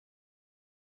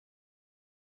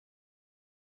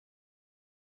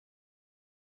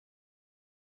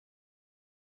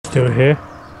still here?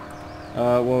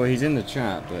 Well, he's in the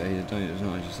chat, but he's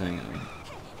not actually saying anything.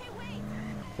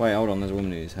 Wait, hold on, there's a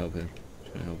woman who needs help here.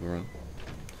 Just gonna help her out.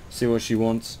 See what she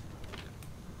wants.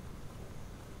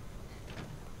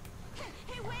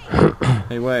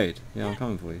 Hey, Wade. Yeah, I'm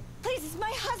coming for you. Please, it's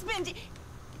my husband.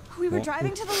 We were What?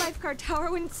 driving to the lifeguard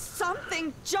tower when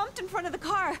something jumped in front of the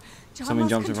car. John Something lost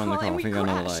jumped in front of the car. control I think I and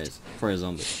know we what that crashed. is. For a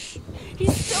zombie.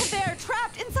 He's still there,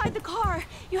 trapped inside the car.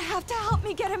 You have to help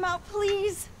me get him out,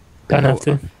 please. Don't have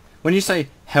to. When you say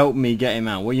help me get him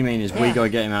out, what you mean is we Yeah. go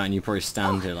get him out and you probably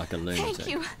stand here like a lunatic. Thank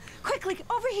you. Quickly,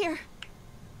 over here.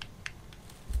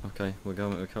 Okay, we're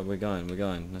going.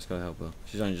 Let's go help her.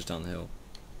 She's only just down the hill.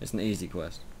 It's an easy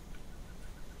quest.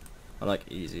 I like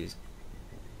easies.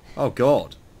 Oh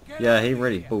God. Yeah, he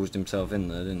really ballsed himself in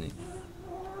there, didn't he?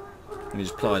 Let me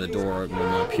just pry the door open with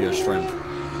my pure strength.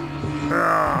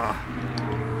 Ah!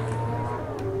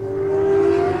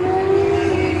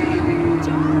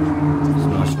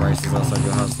 Some nice races outside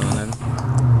your house now, Nathan.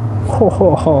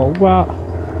 Oh, wow.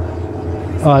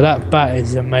 Oh, that bat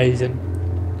is amazing.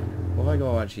 What have I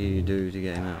got to actually do to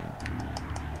get him out?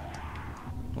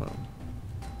 Well.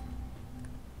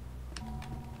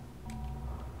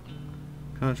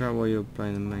 Can I try while you're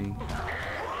playing the main?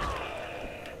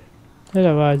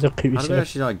 Otherwise, I'll keep How do we yourself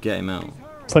actually like get him out?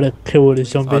 for the kill all the Oh,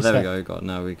 zombies. there we go. Got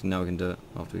now we can do it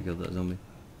after we killed that zombie.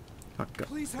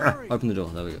 Open the door.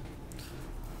 There we go.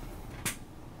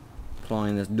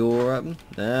 Prying this door open.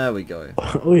 There we go.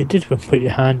 All you did was put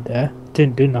your hand there.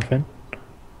 Didn't do nothing.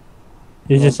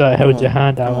 You just like held your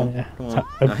hand out on there. Come on.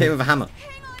 Now hit it with a hammer.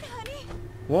 Hang on, honey.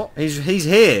 What? He's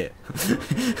here.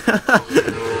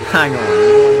 Hang on.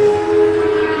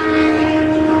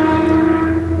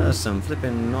 There's some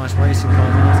flipping nice racing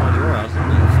cars outside your house, isn't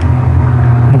there?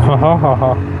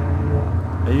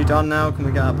 Are you done now? Can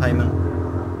we get our payment?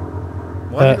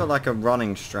 Why have you got like a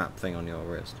running strap thing on your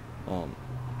wrist? On.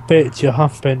 Bitch, your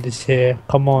husband is here.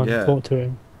 Come on, Yeah. talk to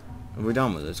him. Are we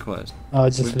done with this quest? I'll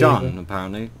just We've leave done, him.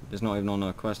 apparently. It's not even on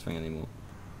our quest thing anymore.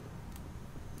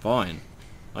 Fine.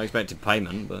 I expected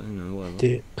payment, but you know, whatever.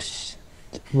 Dicks.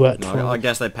 Worked for No, I him.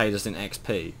 guess they paid us in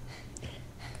XP.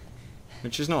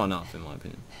 Which is not enough, in my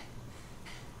opinion.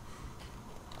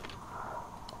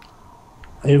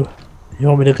 You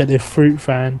want me to get the fruit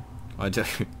fan? I do.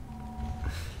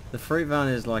 The fruit van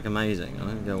is like amazing. I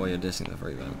don't get why you're dissing the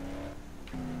fruit van.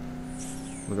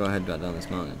 We'll go ahead back down this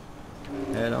mountain.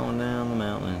 Head on down the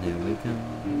mountain, here we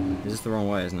come. Is this the wrong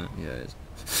way, isn't it? Yeah, it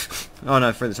is. Oh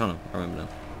no, through the tunnel. I remember now.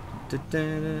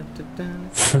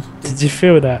 Did you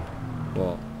feel that?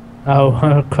 What? Oh,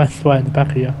 I crashed right in the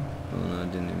back of you. Oh no, I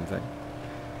didn't even feel it.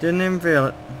 Didn't even feel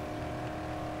it.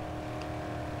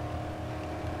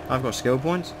 I've got skill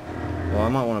points? Well, I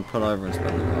might want to pull over and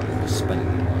spend them rather than just spending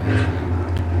them right here.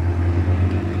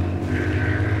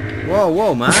 Whoa,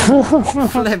 whoa, man!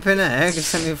 Flipping heck, it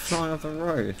sent me flying off the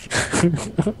road.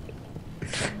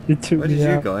 You took Where me did you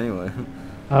out. go anyway?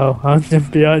 Oh, I'm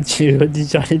just behind you. I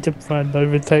decided to try and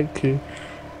overtake you.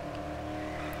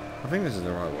 I think this is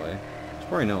the right way. It's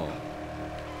probably not.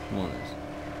 Come on, this.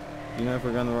 You know if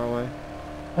we're going the right way?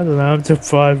 I don't know, I'm just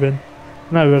driving.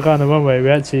 No, we're going the wrong way.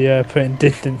 We're actually putting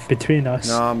distance between us.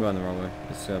 No, I'm going the wrong way.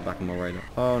 It's back on my radar.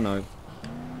 Oh no.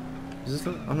 Is this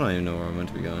the... I'm not even know where I'm meant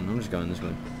to be going. I'm just going this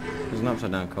way. There's an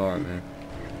upside down car over here.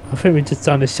 I think we just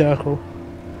done a circle.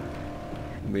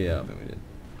 But yeah, I think we did.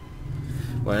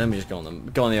 Wait, let me just go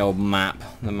on the old map.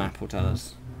 The map will tell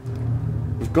us.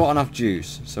 We've got enough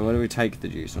juice, so where do we take the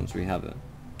juice once we have it?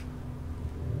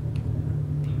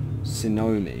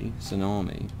 Tsunami.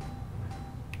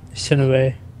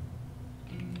 Anyway.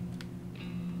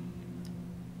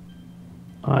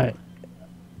 Alright.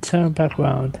 Turn back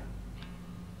round.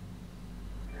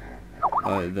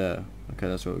 Oh, there. Okay,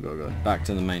 that's where we gotta go. Back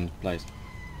to the main place.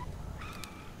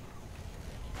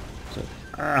 So,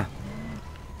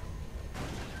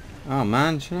 oh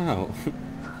man, chill out.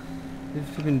 You're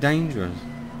flipping dangerous.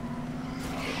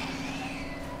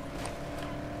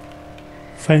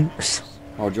 Thanks.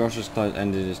 Oh, Josh just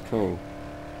ended his call.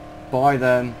 Bye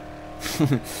then.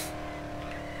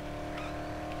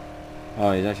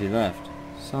 Oh, he's actually left.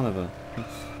 Son of a...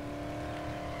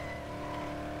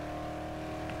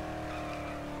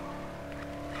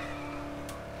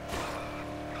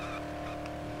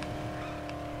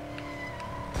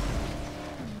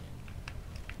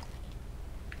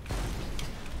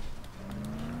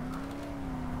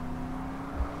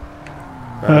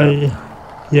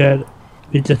 Yeah,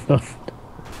 we just lost.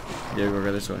 Yeah, we'll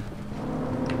go this way.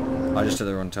 I just took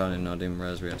the wrong turn and I didn't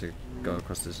realise we had to go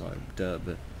across this like dirt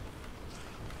bit.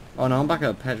 Oh no, I'm back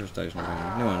at a petrol station or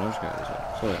something. No, I'm just going this way.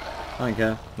 Sorry. I don't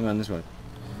care. I'm going this way.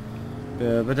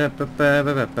 Oh,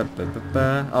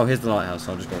 here's the lighthouse,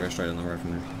 so I'll just gotta go straight on the road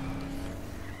from here.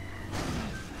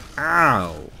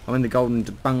 Ow! I'm in the Golden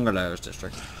Bungalows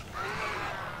district.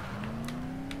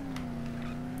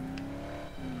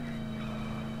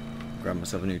 Grab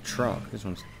myself a new truck. This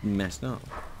one's messed up.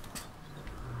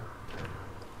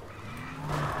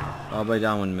 I'll be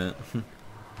down 1 minute.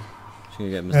 Just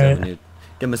gonna get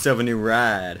myself a new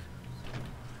ride.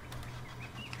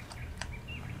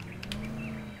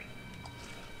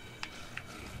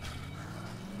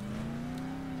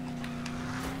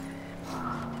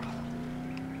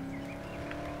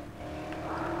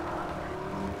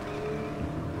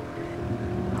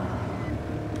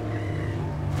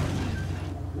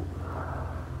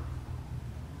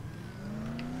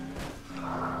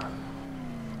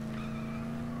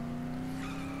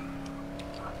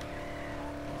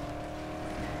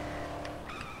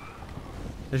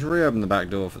 They should reopen the back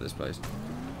door for this place.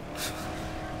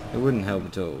 It wouldn't help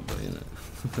at all, but you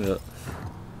know.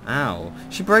 Ow!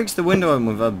 She breaks the window open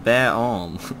with her bare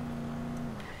arm.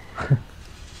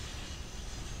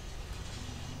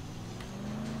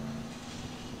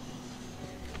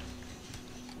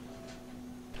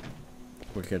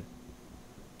 Wicked.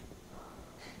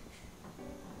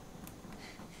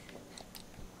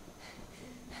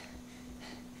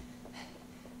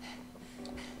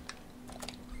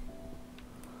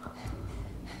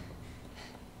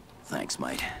 Thanks,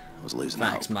 mate. I was losing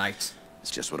Thanks, hope. mate.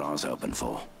 It's just what I was hoping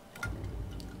for.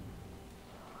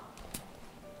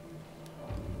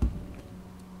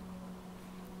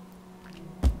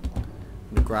 I'm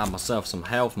gonna grab myself some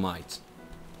health, mate.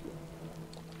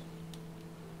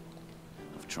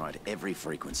 I've tried every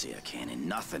frequency I can and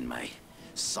nothing, mate.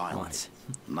 Silence.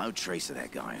 No trace of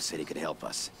that guy who said he could help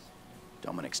us.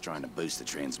 Dominic's trying to boost the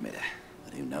transmitter,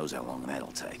 but who knows how long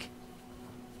that'll take.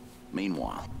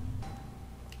 Meanwhile,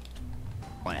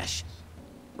 Flash,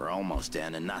 we're almost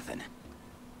down to nothing.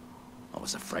 I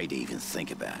was afraid to even think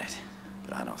about it,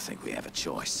 but I don't think we have a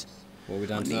choice. What are we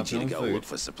down I to? need you to go food? look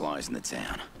for supplies in the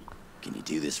town. Can you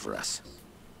do this for us?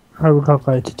 Oh, we gotta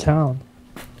go to town.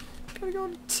 Gotta go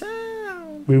to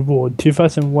town. Reward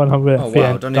 2,100. Oh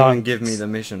wow! Don't even give me the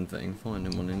mission thing. Find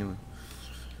him one anyway.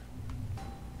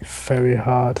 Very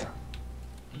hard.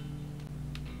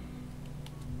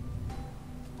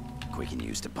 Quick and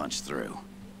used to punch through.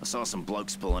 I saw some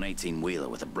blokes pull an 18-wheeler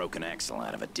with a broken axle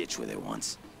out of a ditch with it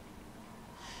once.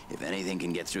 If anything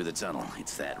can get through the tunnel,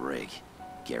 it's that rig.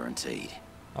 Guaranteed.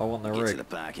 I want the Get to rig. the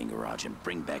parking garage and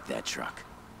bring back that truck.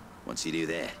 Once you do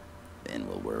that, then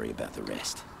we'll worry about the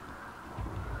rest.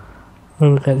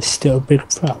 Well, we gotta steal a big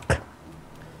truck.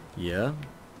 Yeah.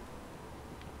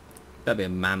 That'd be a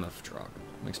mammoth truck.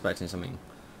 I'm expecting something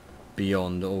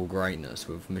beyond all greatness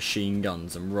with machine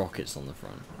guns and rockets on the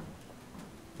front.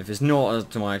 If it's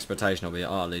not to my expectation, I'll be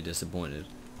utterly disappointed.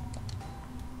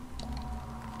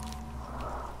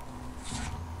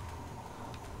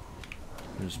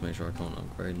 I'll just make sure I can't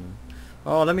upgrade now.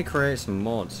 Oh, let me create some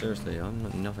mods. Seriously, I'm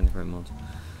not nothing to create mods.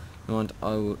 And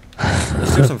oh,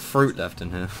 there's still some fruit left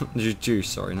in here. Just juice,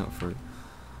 sorry, not fruit.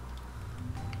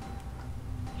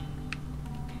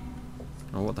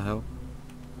 Oh, what the hell?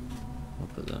 I'll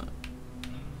put that.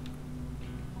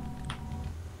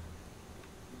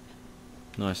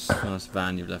 Nice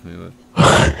van you've left me with.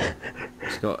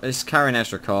 It's carrying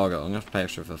extra cargo. I'm gonna have to pay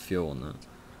extra for fuel on that.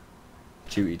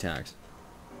 Duty tax.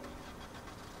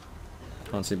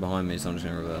 Can't see behind me, so I'm just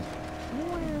gonna reverse.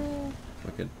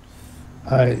 Wicked.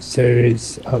 Alright, so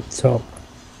it's up top.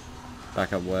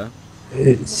 Back up where?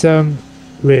 It's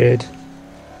weird.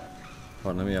 Hold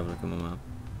on, let me have a look at my map.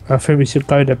 I think we should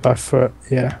go there by foot.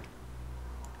 Yeah.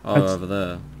 Oh, That's- over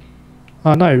there.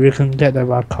 Oh no, we can get there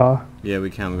by car. Yeah, we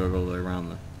can. We gotta go all the way around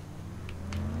there.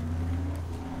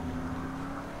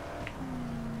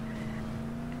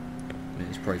 Yeah,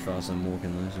 it's pretty fast. I'm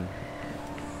walking there. So.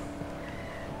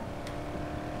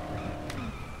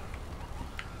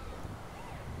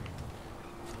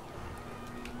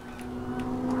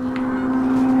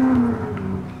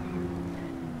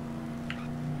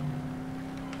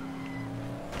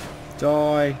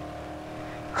 Die!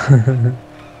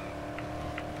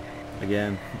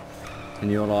 Again. In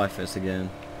your life, it's again.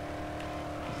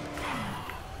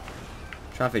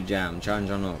 Traffic jam,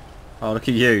 challenge unlocked. Oh, look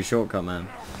at you, shortcut man.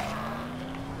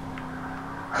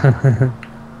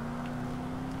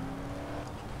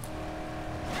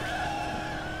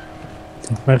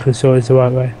 Making sure it's the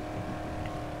right way.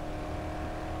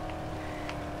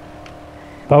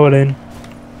 Bowling.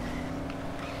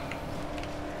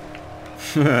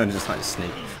 Just like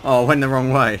sneak. Oh, I went the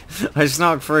wrong way. I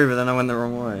snuck through, but then I went the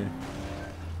wrong way.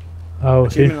 Oh,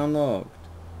 Achievement unlocked.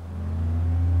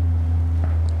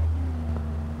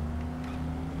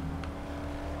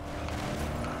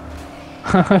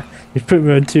 You put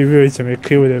me on 2 wheels and we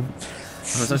killed him. I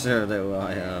was such a little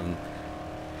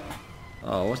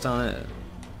oh, what's down here?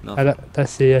 Oh, Nothing.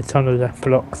 that's the tunnel that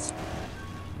blocks.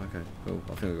 Okay, cool.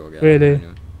 I think we gotta get Really? out of here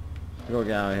anyway. We gotta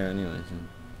get out of here anyway. So.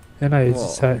 You know, you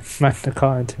What? just smashed the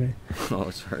car into me. Oh,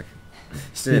 sorry.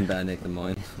 Still in better nick than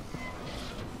mine.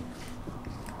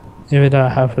 Even though I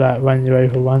have like run you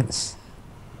over once.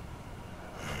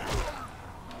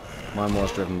 Mine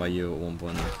was driven by you at one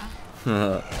point.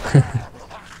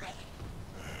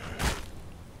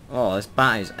 Oh, this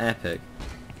bat is epic.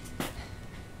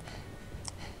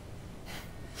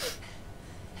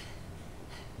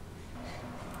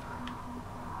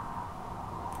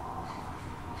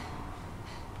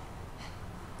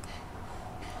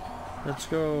 Let's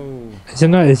go. Did you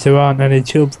notice there aren't any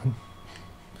children?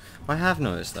 I have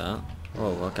noticed that. Oh,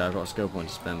 okay, I've got a skill point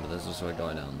to spend, but there's also a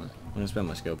guy down there. I'm gonna spend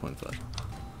my skill point first.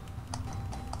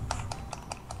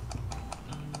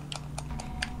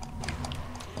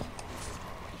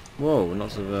 Whoa,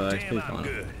 lots of XP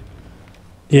fine.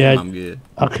 Yeah, I'm good.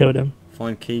 I killed him.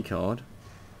 Find key card.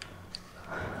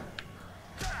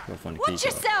 Gotta find a key Watch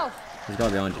card. yourself! There's a guy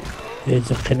behind you. Yeah, he's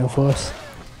just killing for us.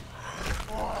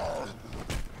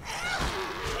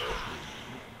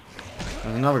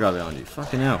 There's another guy behind you.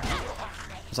 Fucking hell.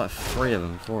 There's like 3 of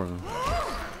them, 4 of them.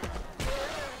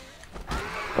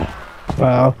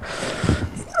 Well,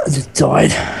 I just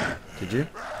died. Did you?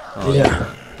 Oh,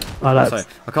 Yeah. I like. Sorry,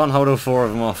 I can't hold all 4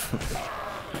 of them off.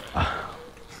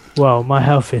 Well, my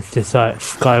health is just like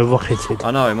skyrocketed. I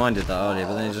know, mine did that earlier,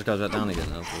 but then it just goes back down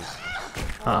again afterwards.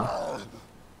 Ah,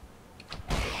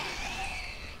 I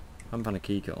haven't found a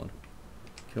key card.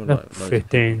 Killed like loads of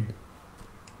 15.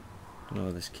 I don't know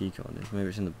where this key card is. Maybe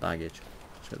it's in the baggage.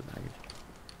 Let's go to the baggage.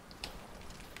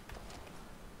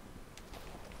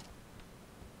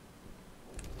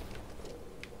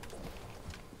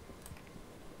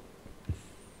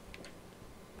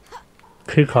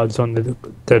 Key cards on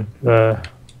the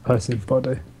person's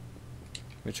body.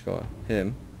 Which guy?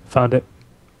 Him? Found it.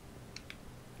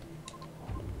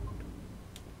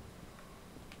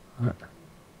 Right.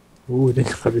 Ooh, this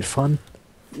is gonna be fun.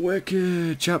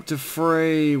 Wicked! Chapter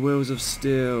 3, Wheels of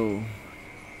Steel.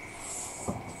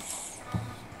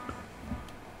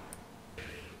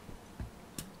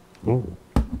 Ooh.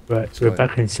 Right, Let's we're go.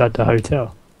 back inside the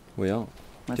hotel. We are.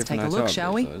 Let's Different take a hotel, look,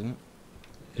 shall we? though, isn't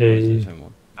it? Or is it the same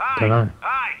one? Dunno. Hey!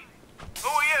 Who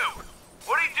are you?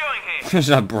 What are you doing here? There's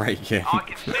that break in. I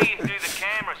can see you through the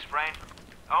cameras, friend.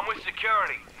 I'm with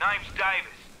security. Name's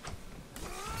Davis.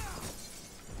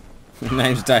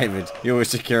 Name's David. You're with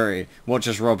security. Watch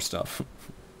us rob stuff.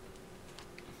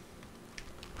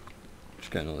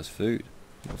 Just getting all this food.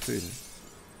 What food is it?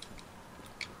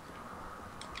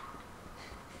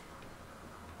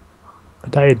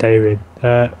 Good day, David.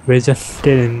 We're just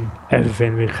stealing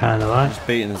everything we can, alright? Just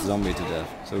beating this zombie to death.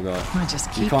 So guys, I just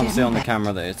keep you can't see getting on the back.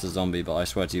 camera that it's a zombie, but I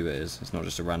swear to you it is. It's not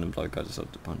just a random bloke I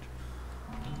decided to punch.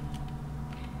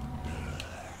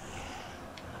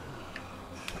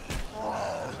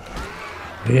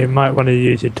 You might want to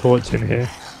use your torch in here.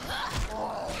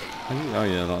 Oh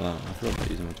yeah, like that. I forgot about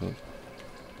using my torch.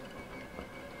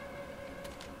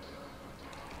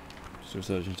 Still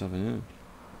searching stuff in here.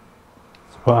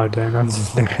 That's what I'm doing. I'm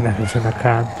just looking at everything I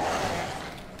can.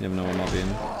 You never know what might be in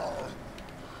there.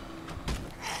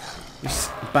 This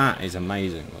bat is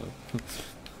amazing though.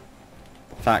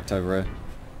 Fact over here.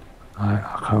 I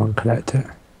can't collect it.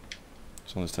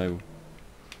 It's on this table.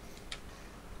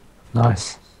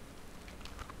 Nice.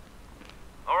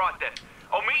 Alright then.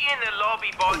 I'll meet you in the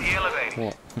lobby by the elevator.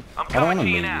 What? I'm I don't want coming to to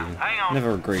you meet now. you. Hang on.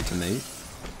 Never agreed to meet.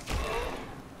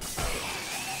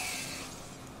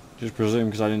 Just presume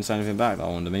because I didn't say anything back that I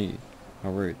wanted to meet you. How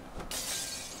rude.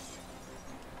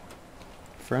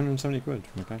 370 quid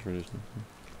from a cash register.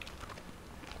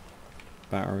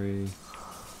 Battery.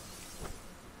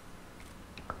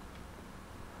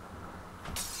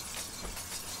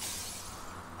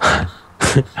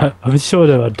 I'm sure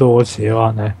there are doors here,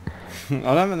 aren't there?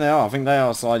 I don't think they are. I think they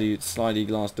are slidey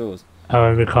glass doors. Oh,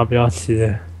 and we can't be asked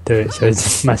to do it, so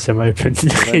just smash them open.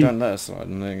 But they don't let us slide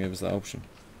and they don't give us that option.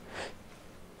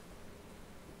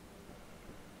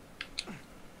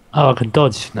 Oh, I can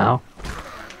dodge now.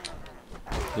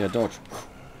 Yeah, dodge.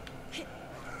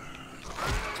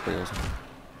 It's pretty awesome.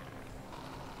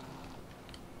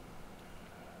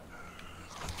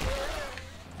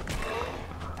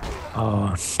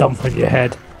 Oh, dump on your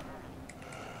head.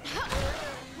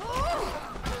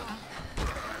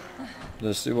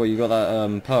 Well, you got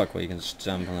that perk where you can just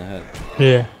jump on the head.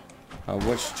 Yeah.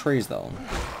 Which tree is that on?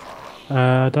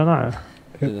 I don't know.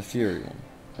 Is it the Fury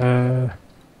one?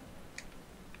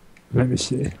 Let me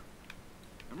see.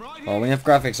 Oh, we have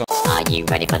graphics on. Are you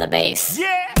ready for the bass?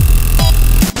 Yeah!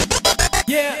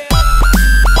 Yeah!